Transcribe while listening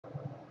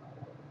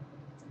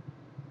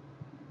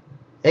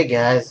Hey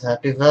guys,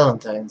 happy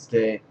Valentine's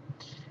Day.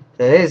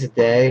 Today's a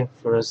day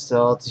for us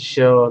all to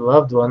show our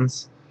loved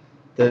ones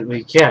that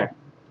we care.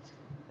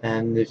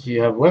 And if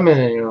you have women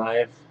in your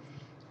life,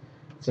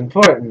 it's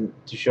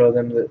important to show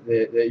them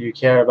that you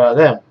care about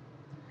them.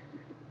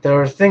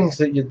 There are things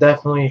that you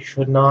definitely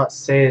should not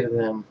say to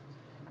them.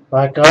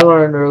 Like I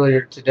learned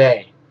earlier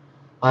today.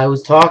 I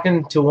was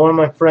talking to one of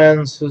my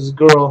friends who's a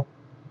girl,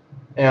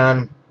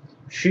 and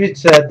she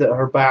said that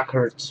her back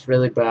hurts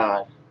really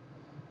bad.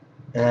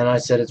 And I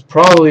said, it's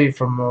probably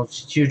from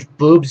those huge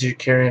boobs you're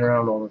carrying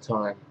around all the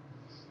time.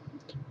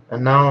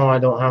 And now I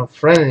don't have a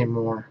friend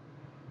anymore.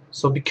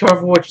 So be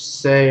careful what you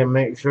say and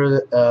make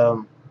sure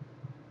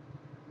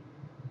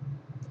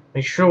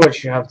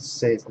what you have to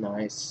say is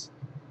nice.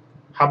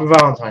 Happy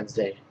Valentine's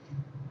Day.